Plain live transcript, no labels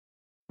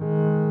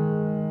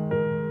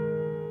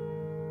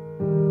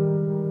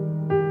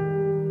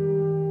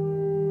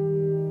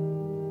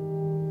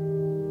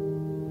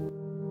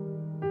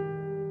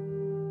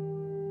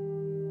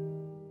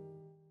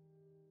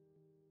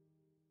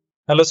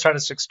Hello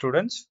statistics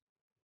students.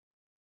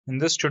 In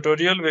this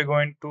tutorial we're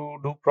going to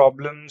do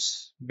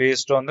problems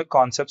based on the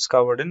concepts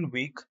covered in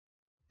week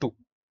 2.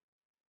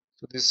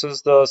 So this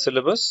is the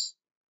syllabus.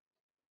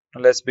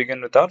 Let's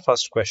begin with our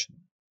first question.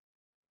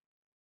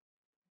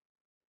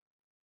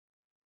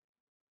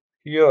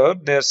 Here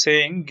they're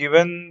saying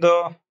given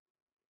the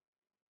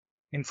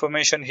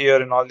information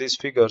here in all these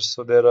figures,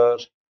 so there are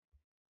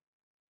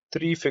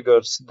 3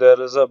 figures. There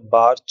is a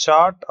bar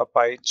chart, a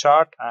pie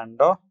chart and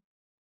a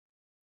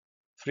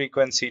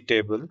frequency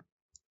table.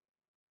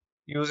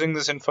 Using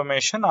this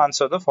information,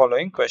 answer the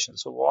following question.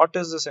 So what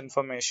is this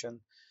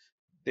information?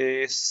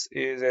 This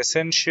is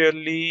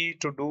essentially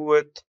to do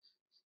with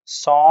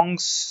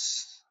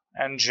songs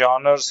and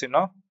genres in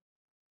a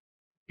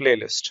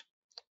playlist.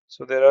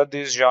 So there are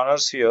these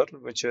genres here,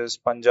 which is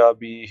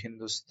Punjabi,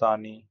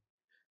 Hindustani,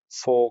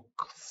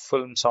 folk,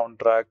 film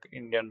soundtrack,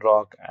 Indian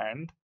rock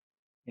and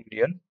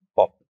Indian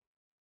pop.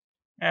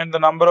 And the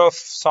number of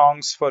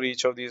songs for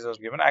each of these are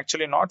given.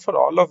 Actually, not for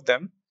all of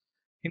them.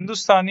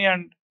 Hindustani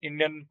and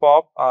Indian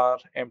pop are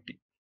empty.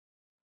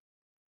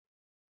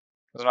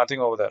 There's nothing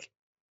over there.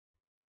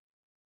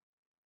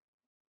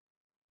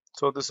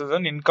 So this is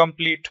an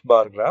incomplete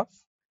bar graph.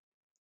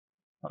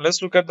 Now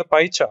let's look at the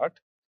pie chart.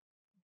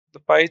 The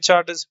pie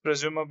chart is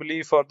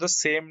presumably for the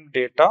same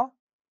data.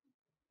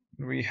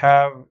 We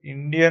have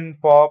Indian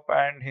pop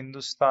and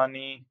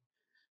Hindustani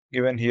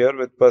given here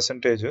with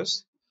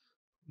percentages.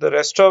 The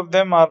rest of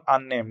them are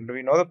unnamed.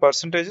 We know the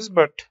percentages,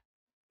 but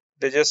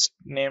they just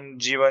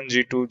named G1,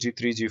 G2,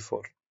 G3,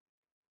 G4.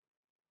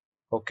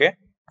 Okay.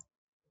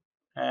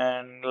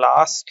 And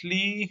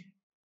lastly,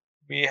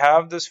 we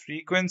have this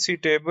frequency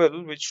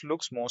table which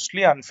looks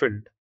mostly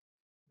unfilled.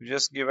 We've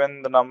just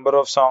given the number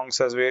of songs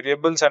as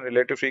variables and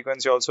relative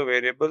frequency also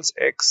variables,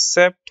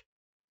 except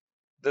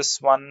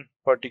this one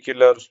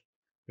particular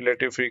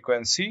relative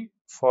frequency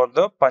for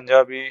the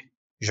Punjabi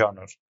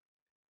genre.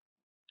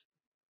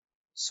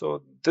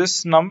 So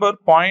this number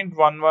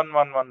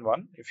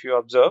 0.11111, if you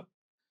observe,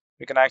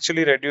 we can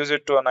actually reduce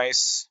it to a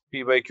nice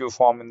P by Q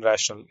form in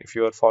rational. If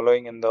you are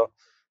following in the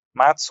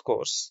maths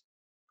course,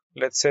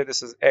 let's say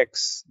this is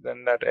X,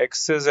 then that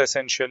X is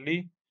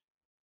essentially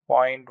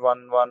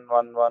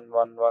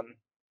 0.111111,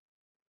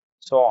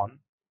 so on.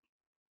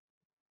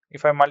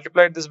 If I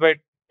multiplied this by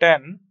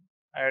 10,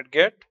 I would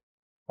get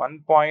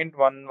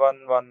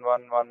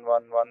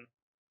 1.1111111,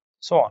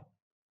 so on.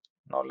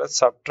 Now let's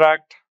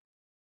subtract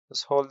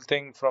this whole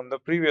thing from the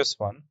previous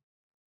one.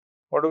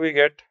 What do we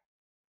get?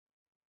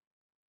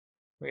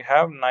 We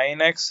have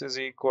 9x is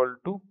equal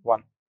to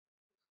 1.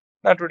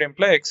 That would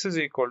imply x is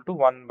equal to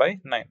 1 by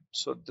 9.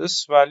 So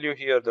this value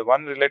here, the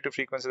one relative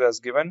frequency that's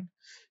given,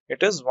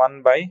 it is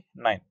 1 by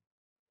 9.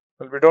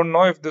 Well, we don't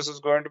know if this is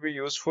going to be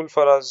useful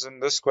for us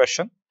in this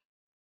question,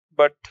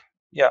 but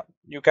yeah,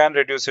 you can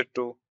reduce it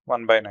to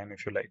 1 by 9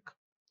 if you like.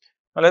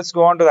 Now let's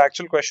go on to the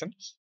actual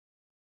questions.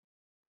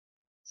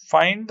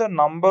 Find the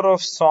number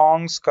of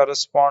songs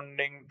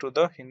corresponding to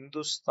the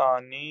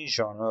Hindustani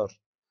genre.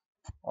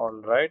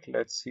 Alright,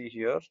 let's see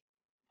here.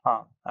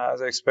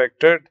 As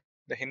expected,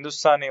 the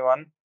Hindustani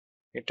one,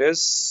 it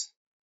is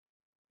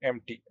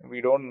empty.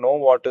 We don't know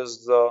what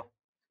is the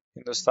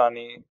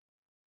Hindustani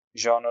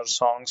genre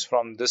songs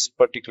from this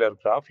particular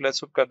graph.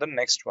 Let's look at the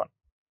next one.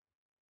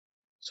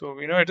 So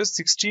we know it is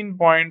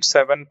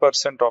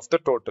 16.7% of the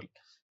total.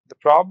 The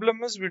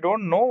problem is we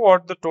don't know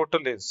what the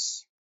total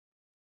is.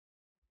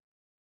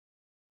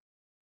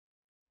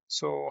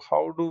 So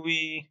how do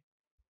we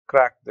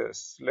crack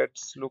this?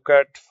 Let's look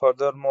at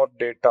further more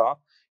data.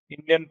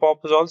 Indian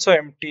pop is also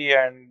empty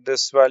and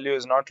this value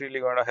is not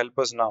really going to help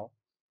us now.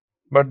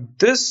 But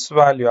this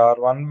value, our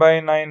 1 by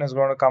 9, is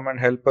going to come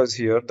and help us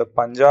here. The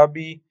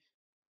Punjabi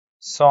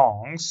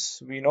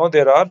songs, we know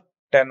there are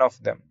 10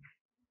 of them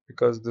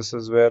because this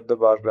is where the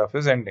bar graph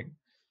is ending.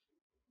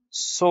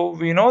 So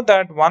we know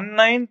that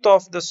 1/9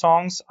 of the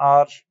songs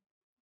are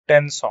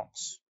 10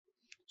 songs.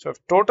 So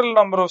if total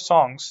number of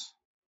songs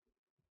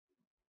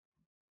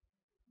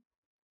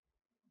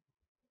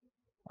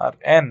are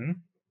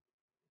n,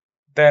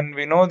 then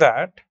we know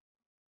that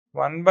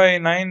 1 by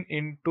 9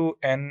 into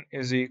n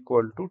is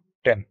equal to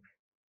 10.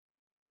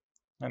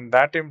 And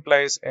that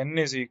implies n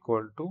is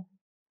equal to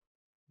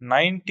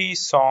 90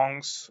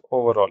 songs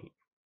overall.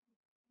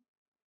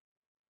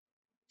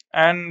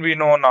 And we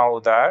know now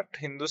that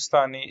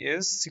Hindustani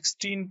is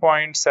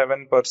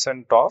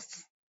 16.7% of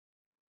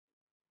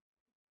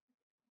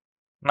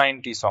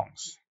 90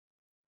 songs.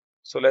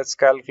 So let's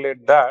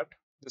calculate that.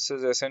 This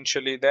is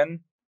essentially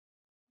then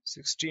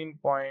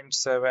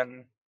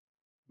 16.7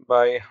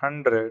 by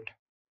 100.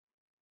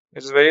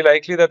 It is very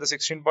likely that the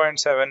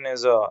 16.7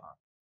 is a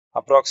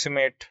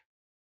approximate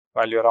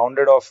value, a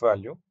rounded off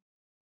value.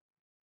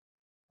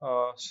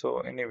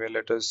 So anyway,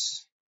 let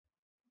us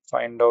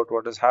find out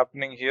what is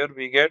happening here.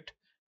 We get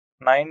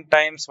 9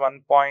 times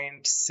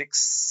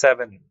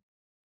 1.67,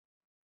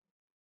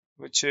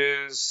 which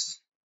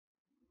is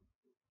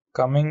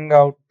coming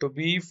out to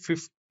be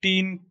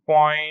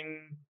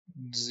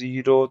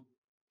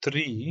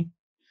 15.03.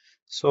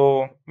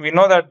 So we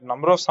know that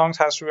number of songs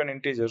has to be an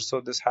integer. So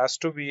this has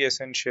to be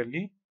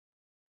essentially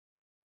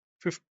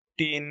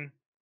 15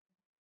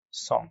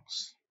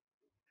 songs.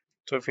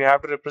 So if we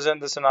have to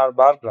represent this in our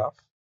bar graph,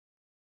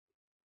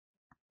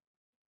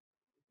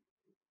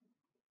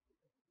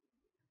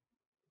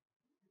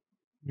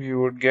 we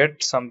would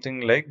get something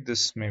like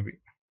this maybe.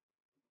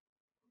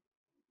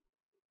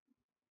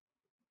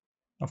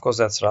 Of course,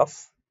 that's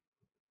rough.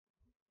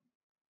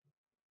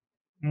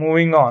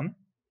 Moving on,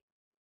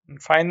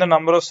 find the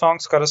number of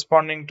songs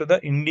corresponding to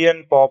the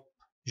Indian pop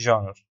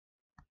genre.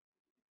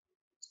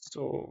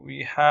 So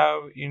we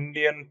have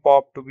Indian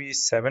pop to be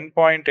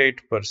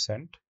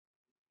 7.8%.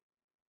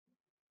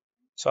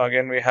 So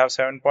again, we have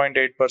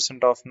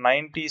 7.8% of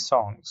 90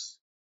 songs.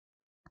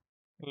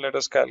 Let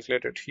us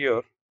calculate it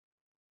here.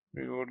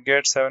 We would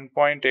get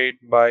 7.8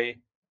 by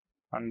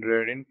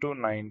 100 into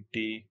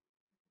 90,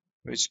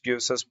 which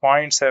gives us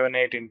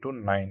 0.78 into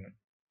 9,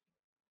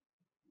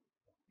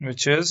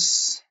 which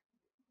is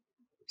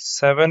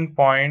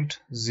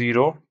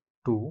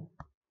 7.02.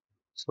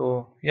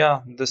 So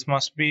yeah, this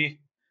must be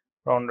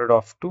rounded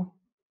off to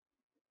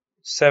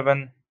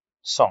 7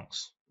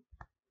 songs.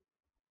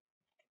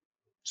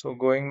 So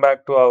going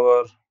back to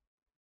our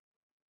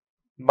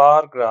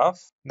bar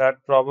graph,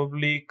 that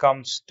probably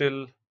comes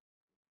till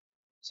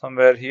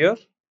somewhere here.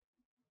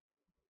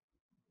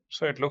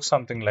 So it looks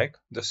something like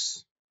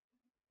this.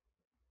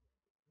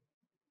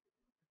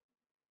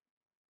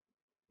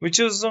 Which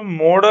is the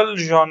modal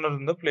genre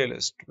in the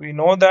playlist? We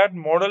know that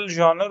modal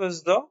genre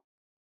is the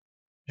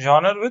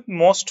genre with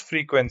most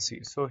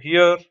frequency. So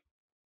here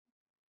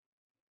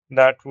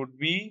that would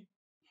be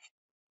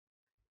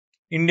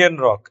Indian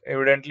rock.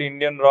 Evidently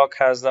Indian rock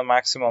has the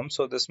maximum.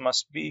 So this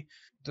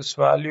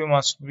value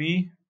must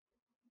be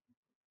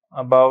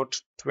about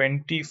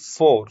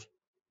 24,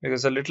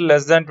 because a little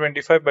less than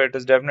 25, but it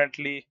is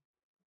definitely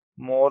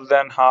more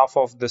than half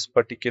of this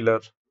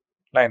particular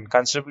line,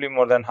 considerably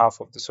more than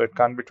half of this. So it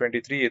can't be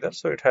 23 either.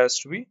 So it has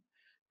to be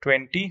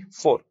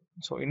 24.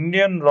 So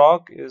Indian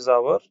rock is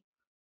our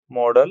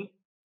modal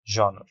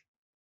genre.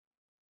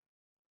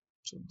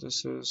 So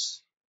this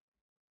is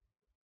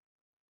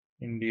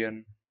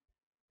Indian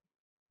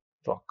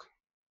rock.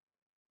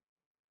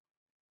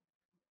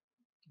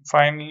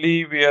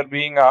 Finally, we are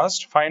being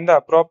asked, find the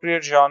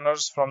appropriate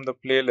genres from the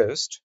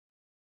playlist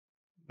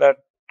that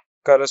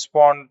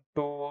correspond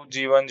to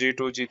G1,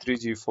 G2, G3,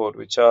 G4,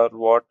 which are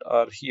what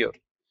are here.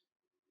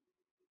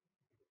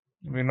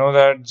 We know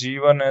that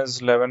G1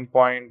 is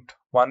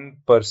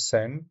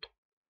 11.1%.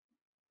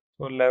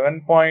 So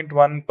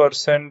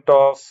 11.1%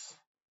 of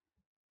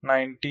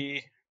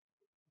 90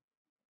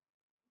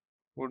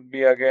 would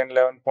be again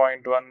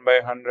 11.1 by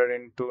 100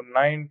 into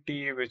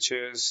 90, which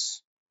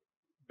is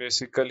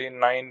basically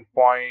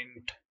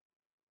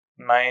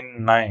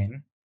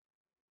 9.99.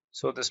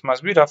 So this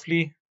must be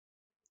roughly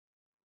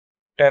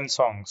 10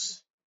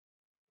 songs.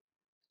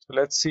 So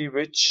let's see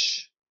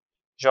which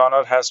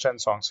genre has 10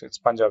 songs. It's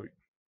Punjabi.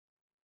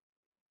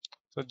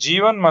 So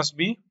G1 must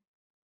be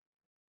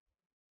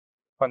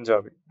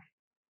Punjabi.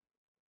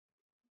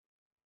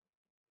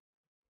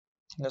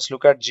 Let's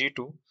look at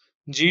G2.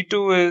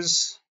 G2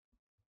 is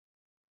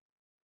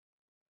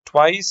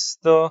twice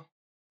the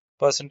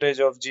percentage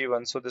of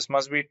G1. So this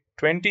must be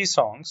 20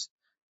 songs.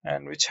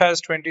 And which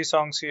has 20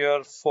 songs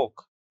here?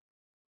 Folk.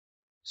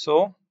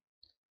 So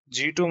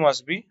G2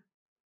 must be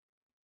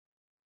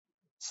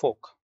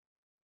folk.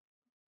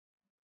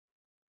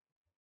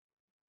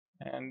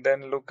 And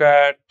then look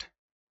at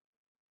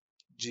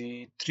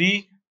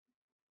G3.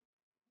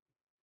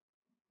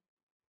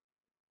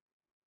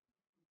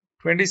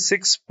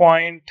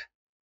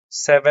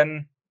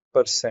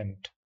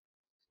 26.7%.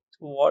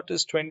 What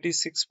is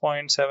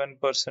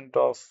 26.7%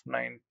 of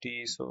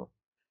 90? So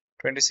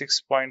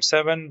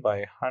 26.7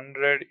 by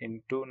 100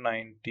 into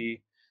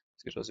 90,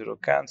 0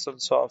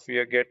 cancels off. We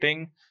are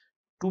getting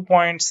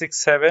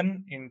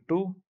 2.67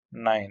 into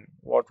 9.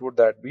 What would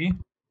that be?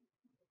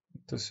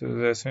 This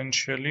is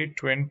essentially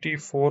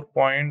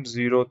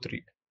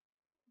 24.03.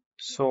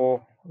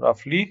 So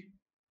roughly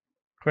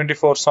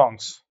 24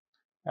 songs.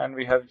 And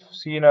we have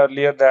seen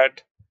earlier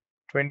that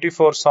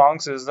 24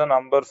 songs is the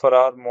number for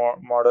our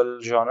model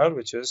genre,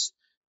 which is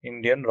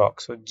Indian rock.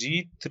 So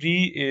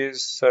G3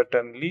 is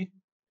certainly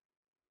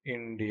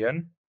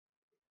Indian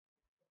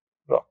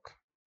rock.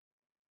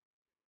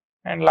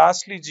 And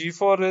lastly,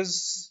 G4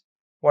 is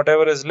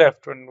whatever is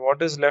left. And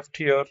what is left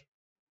here?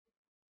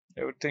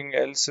 Everything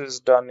else is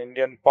done.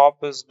 Indian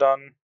pop is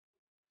done.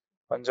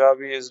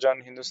 Punjabi is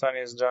done. Hindustani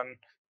is done.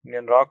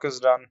 Indian rock is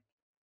done.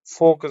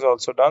 Folk is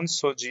also done.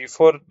 So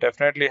G4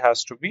 definitely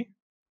has to be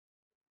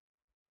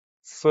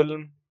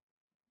film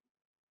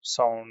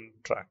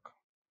soundtrack.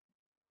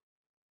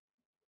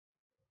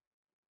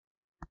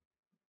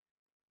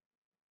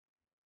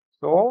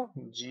 So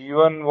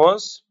G1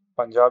 was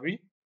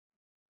Punjabi,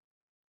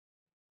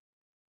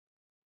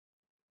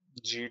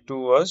 G2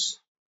 was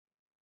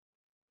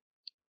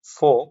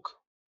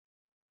folk,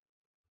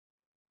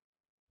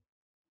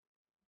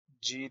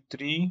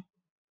 G3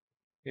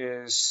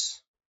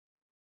 is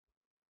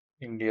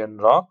Indian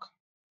rock,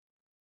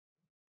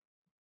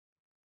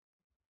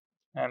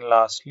 And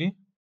lastly,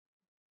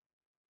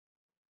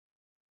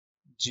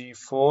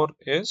 G4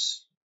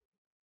 is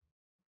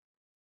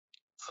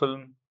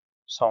film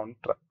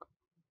soundtrack.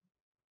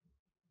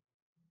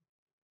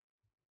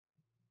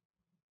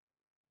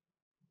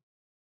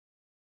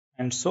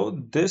 And so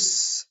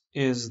this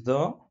is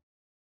the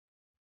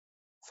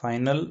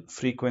final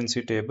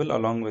frequency table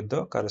along with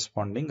the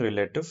corresponding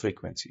relative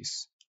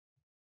frequencies.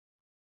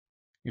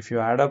 If you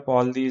add up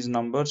all these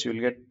numbers, you'll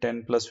get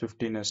 10 plus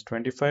 15 is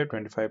 25,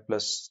 25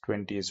 plus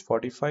 20 is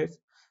 45,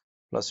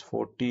 plus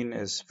 14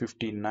 is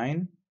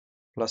 59,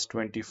 plus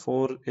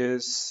 24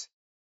 is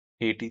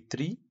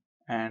 83,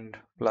 and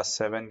plus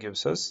 7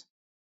 gives us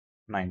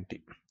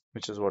 90,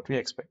 which is what we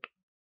expect.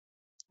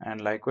 And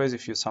likewise,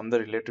 if you sum the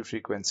relative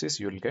frequencies,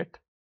 you'll get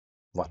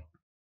 1.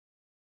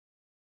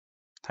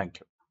 Thank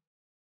you.